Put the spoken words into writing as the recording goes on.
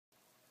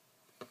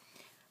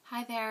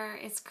Hi there,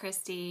 it's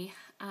Christy.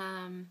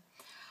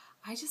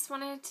 I just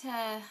wanted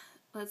to,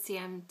 let's see,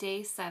 I'm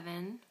day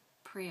 7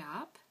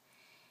 pre-op.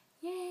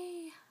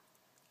 Yay!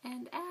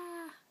 And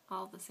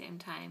all at the same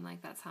time,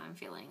 like that's how I'm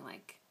feeling.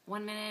 Like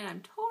 1 minute I'm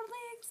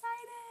totally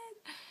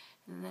excited,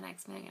 and then the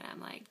next minute I'm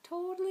like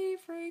totally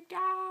freaked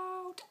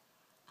out.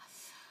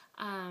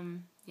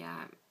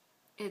 Yeah,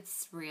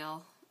 it's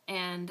real.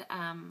 And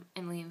I'm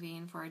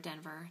leaving for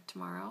Denver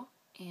tomorrow,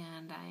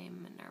 and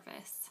I'm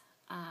nervous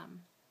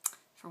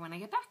for when I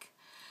get back.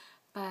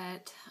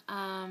 But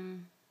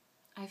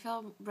I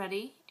feel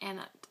ready, and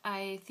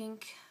I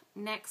think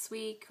next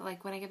week,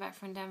 like when I get back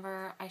from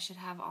Denver, I should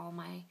have all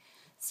my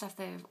stuff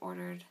that I've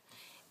ordered,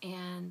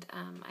 and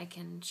I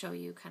can show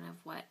you kind of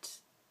what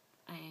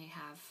I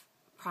have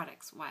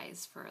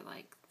products-wise for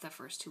like the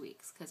first 2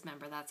 weeks, because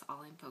remember, that's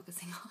all I'm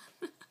focusing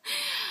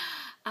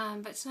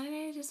on. But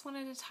tonight I just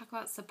wanted to talk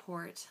about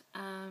support.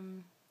 I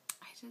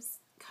just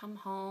come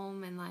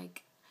home and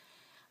like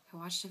I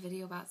watched a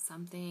video about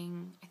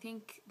something. I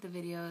think the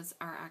videos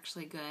are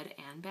actually good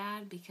and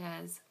bad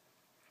because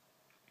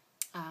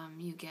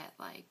you get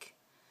like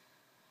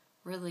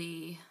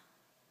really,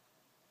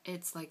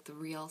 it's like the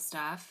real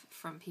stuff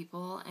from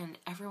people, and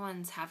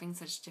everyone's having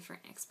such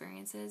different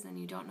experiences, and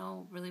you don't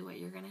know really what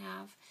you're going to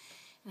have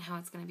and how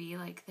it's going to be,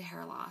 like the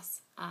hair loss.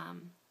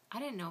 I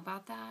didn't know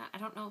about that. I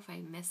don't know if I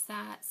missed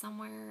that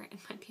somewhere in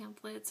my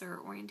pamphlets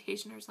or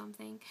orientation or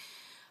something,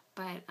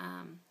 but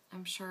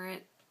I'm sure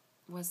it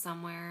was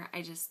somewhere.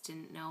 I just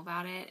didn't know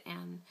about it.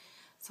 And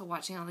so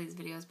watching all these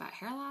videos about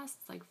hair loss,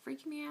 it's like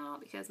freaking me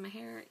out, because my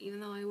hair, even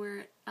though I wear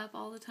it up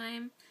all the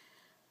time,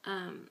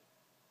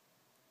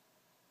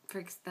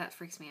 freaks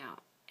me out.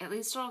 At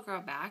least it'll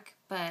grow back,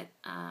 but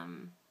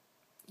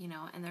you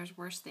know, and there's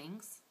worse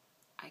things.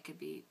 I could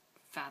be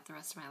fat the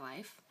rest of my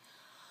life.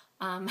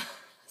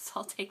 So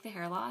I'll take the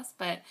hair loss,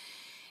 but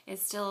it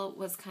still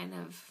was kind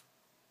of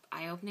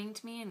eye-opening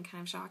to me and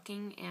kind of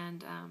shocking.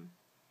 And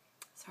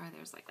sorry,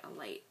 there's like a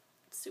light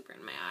super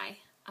in my eye.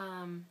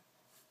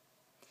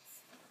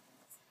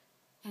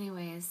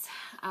 Anyways,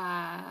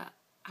 I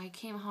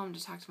came home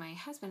to talk to my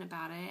husband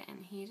about it,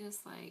 and he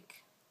just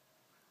like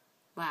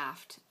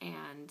laughed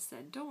and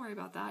said, "Don't worry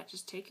about that,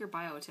 just take your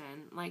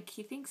biotin." Like,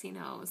 he thinks he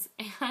knows.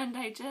 And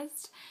I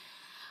just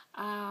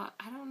I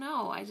don't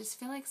know, I just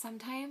feel like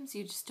sometimes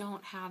you just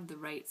don't have the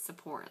right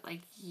support.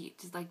 Like,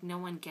 like no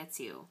one gets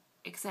you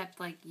except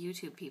like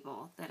YouTube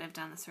people that have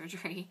done the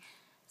surgery.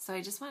 So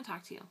I just want to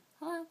talk to you.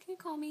 Hello, can you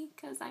call me?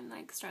 Because I'm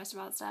like stressed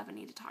about stuff. I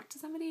need to talk to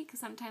somebody,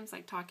 because sometimes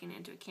like talking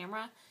into a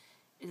camera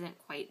isn't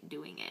quite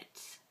doing it.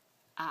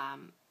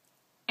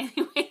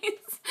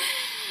 Anyways,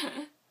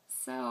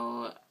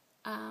 so,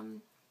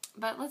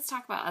 but let's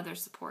talk about other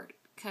support,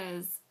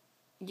 because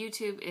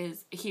YouTube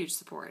is a huge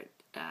support.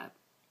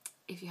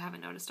 If you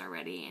haven't noticed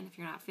already, and if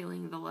you're not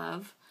feeling the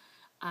love,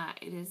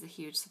 it is a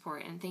huge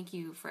support. And thank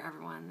you for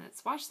everyone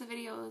that's watched the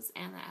videos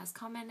and that has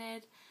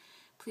commented.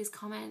 Please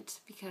comment,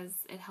 because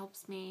it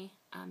helps me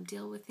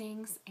deal with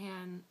things,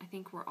 and I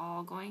think we're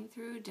all going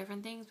through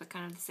different things, but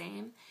kind of the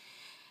same.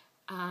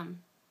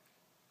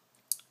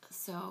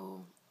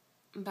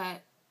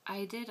 But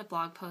I did a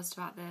blog post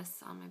about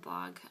this on my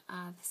blog,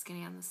 The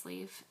Skinny on the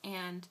Sleeve,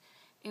 and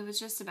it was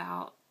just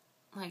about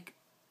like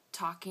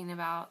talking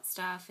about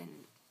stuff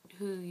and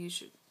who you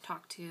should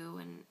talk to,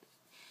 and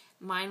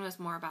mine was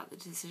more about the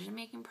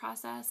decision-making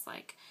process.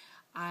 Like,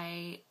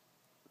 I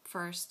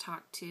first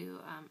talked to,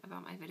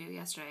 about my video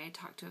yesterday, I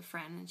talked to a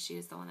friend, and she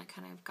was the one that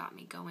kind of got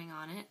me going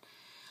on it.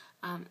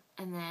 And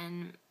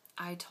then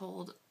I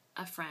told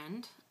a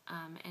friend,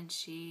 and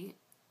she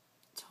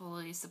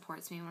totally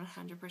supports me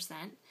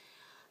 100%.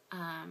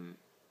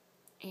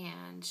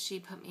 And she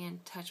put me in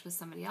touch with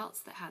somebody else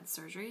that had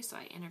surgery, so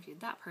I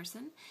interviewed that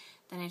person.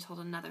 Then I told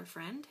another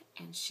friend,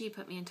 and she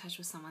put me in touch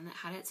with someone that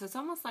had it. So it's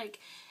almost like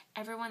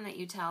everyone that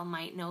you tell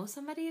might know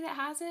somebody that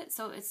has it,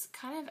 so it's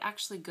kind of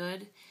actually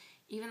good.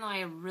 Even though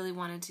I really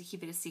wanted to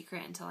keep it a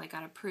secret until I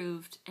got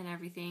approved and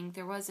everything,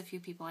 there was a few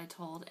people I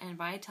told, and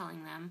by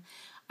telling them,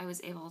 I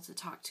was able to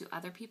talk to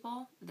other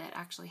people that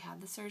actually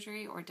had the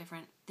surgery, or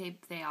different,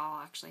 they all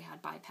actually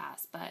had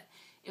bypass, but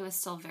it was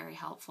still very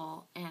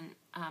helpful. And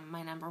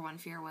my number one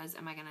fear was,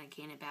 am I going to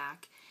gain it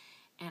back?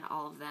 And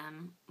all of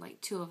them, like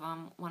 2 of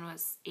them, one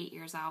was 8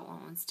 years out,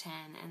 one was 10,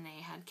 and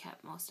they had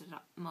kept most of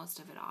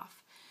it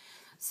off.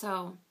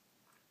 So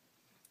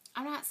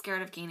I'm not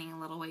scared of gaining a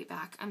little weight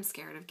back. I'm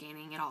scared of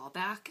gaining it all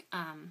back.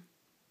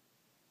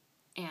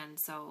 And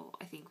so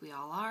I think we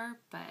all are,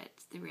 but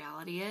the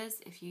reality is,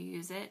 if you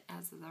use it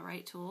as the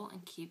right tool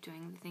and keep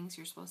doing the things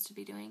you're supposed to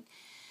be doing,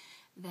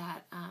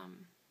 that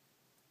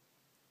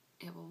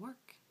it will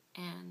work.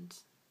 And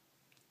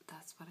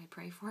that's what I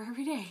pray for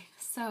every day.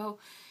 So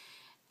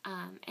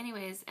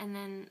anyways, and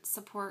then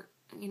support,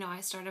 you know,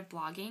 I started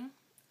blogging.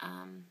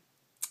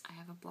 I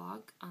have a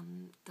blog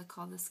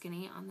called The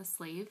Skinny on the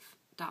Sleeve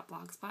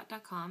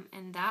 .blogspot.com,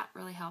 and that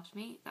really helped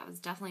me. That was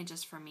definitely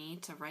just for me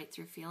to write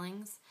through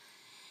feelings,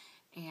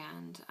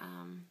 and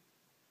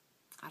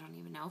I don't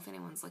even know if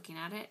anyone's looking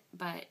at it,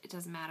 but it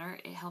doesn't matter.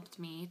 It helped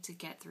me to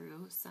get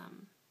through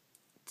some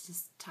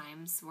just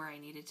times where I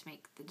needed to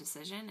make the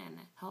decision, and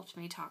it helped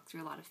me talk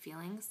through a lot of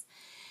feelings.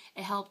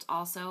 It helped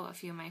also a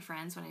few of my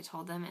friends when I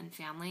told them, and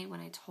family when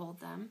I told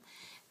them.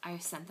 I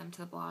sent them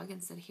to the blog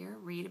and said, here,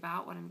 read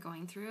about what I'm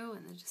going through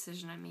and the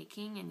decision I'm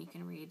making, and you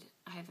can read,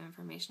 I have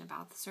information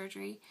about the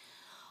surgery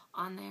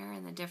on there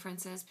and the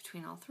differences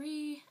between all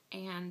three,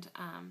 and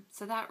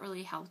so that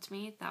really helped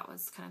me. That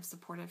was kind of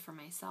supportive for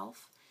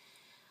myself.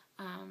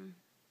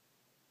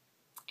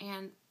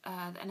 And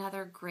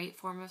another great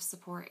form of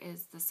support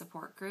is the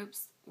support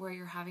groups where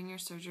you're having your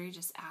surgery.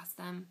 Just ask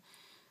them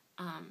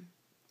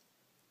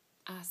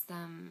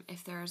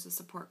if there's a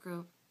support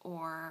group,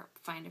 or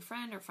find a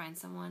friend or find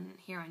someone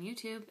here on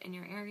YouTube in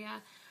your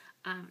area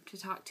to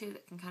talk to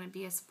that can kind of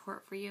be a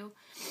support for you.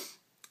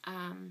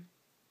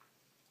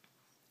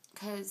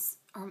 Because,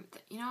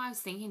 I was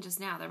thinking just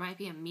now, there might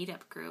be a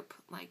meetup group,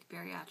 like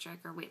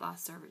bariatric or weight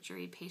loss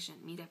surgery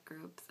patient meetup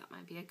group. That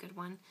might be a good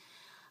one.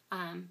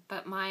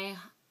 But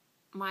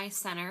my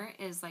center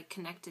is like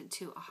connected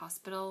to a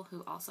hospital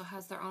who also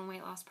has their own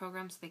weight loss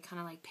program. So they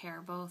kind of like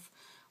pair both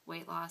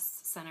weight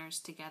loss centers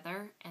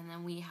together. And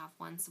then we have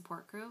one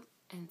support group,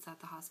 and it's at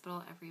the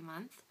hospital every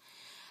month.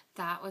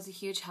 That was a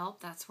huge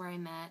help. That's where I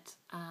met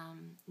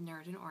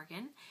Nerd in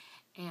Oregon.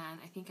 And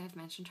I think I've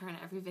mentioned her in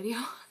every video.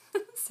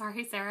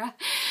 Sorry, Sarah.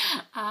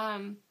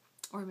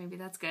 Or maybe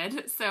that's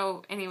good.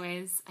 So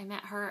anyways, I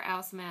met her. I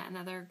also met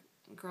another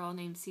girl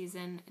named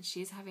Season, and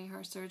she's having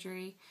her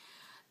surgery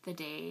the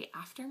day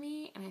after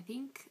me. And I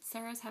think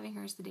Sarah's having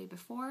hers the day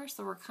before.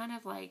 So we're kind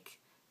of like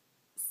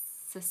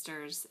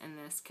sisters in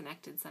this,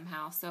 connected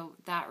somehow. So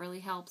that really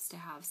helps to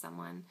have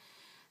someone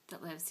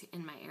that lives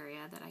in my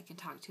area that I can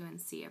talk to and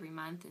see every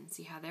month and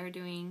see how they're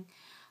doing.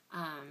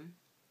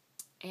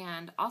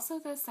 And also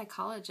the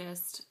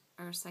psychologist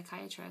or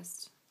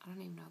psychiatrist, I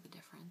don't even know the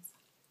difference.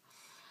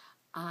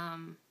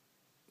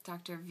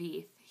 Dr.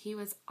 Veith, he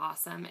was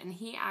awesome, and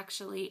he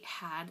actually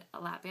had a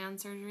lap band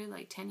surgery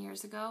like 10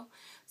 years ago.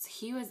 So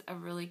he was a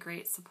really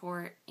great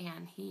support,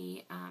 and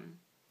he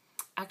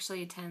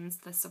actually attends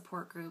the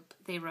support group.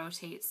 They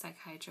rotate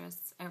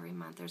psychiatrists every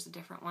month. There's a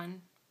different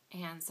one.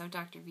 And so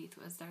Dr. Veith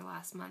was there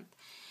last month.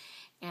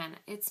 And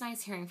it's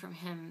nice hearing from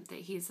him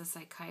that he's a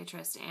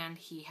psychiatrist and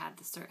he had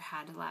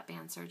a lap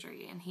band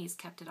surgery and he's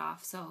kept it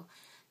off. So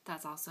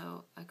that's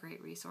also a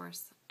great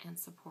resource and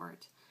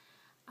support.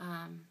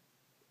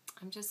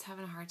 I'm just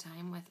having a hard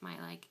time with my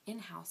like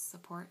in-house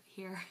support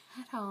here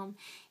at home,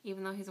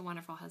 even though he's a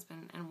wonderful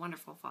husband and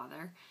wonderful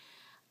father.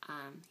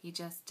 He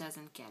just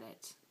doesn't get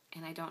it.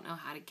 And I don't know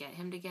how to get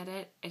him to get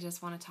it. I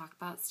just want to talk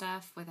about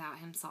stuff without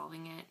him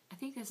solving it. I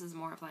think this is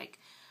more of like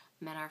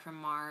men are from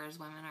Mars,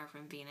 women are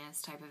from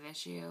Venus type of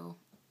issue.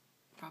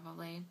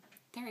 Probably.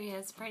 There he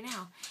is right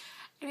now.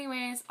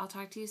 Anyways, I'll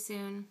talk to you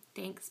soon.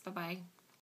 Thanks. Bye-bye.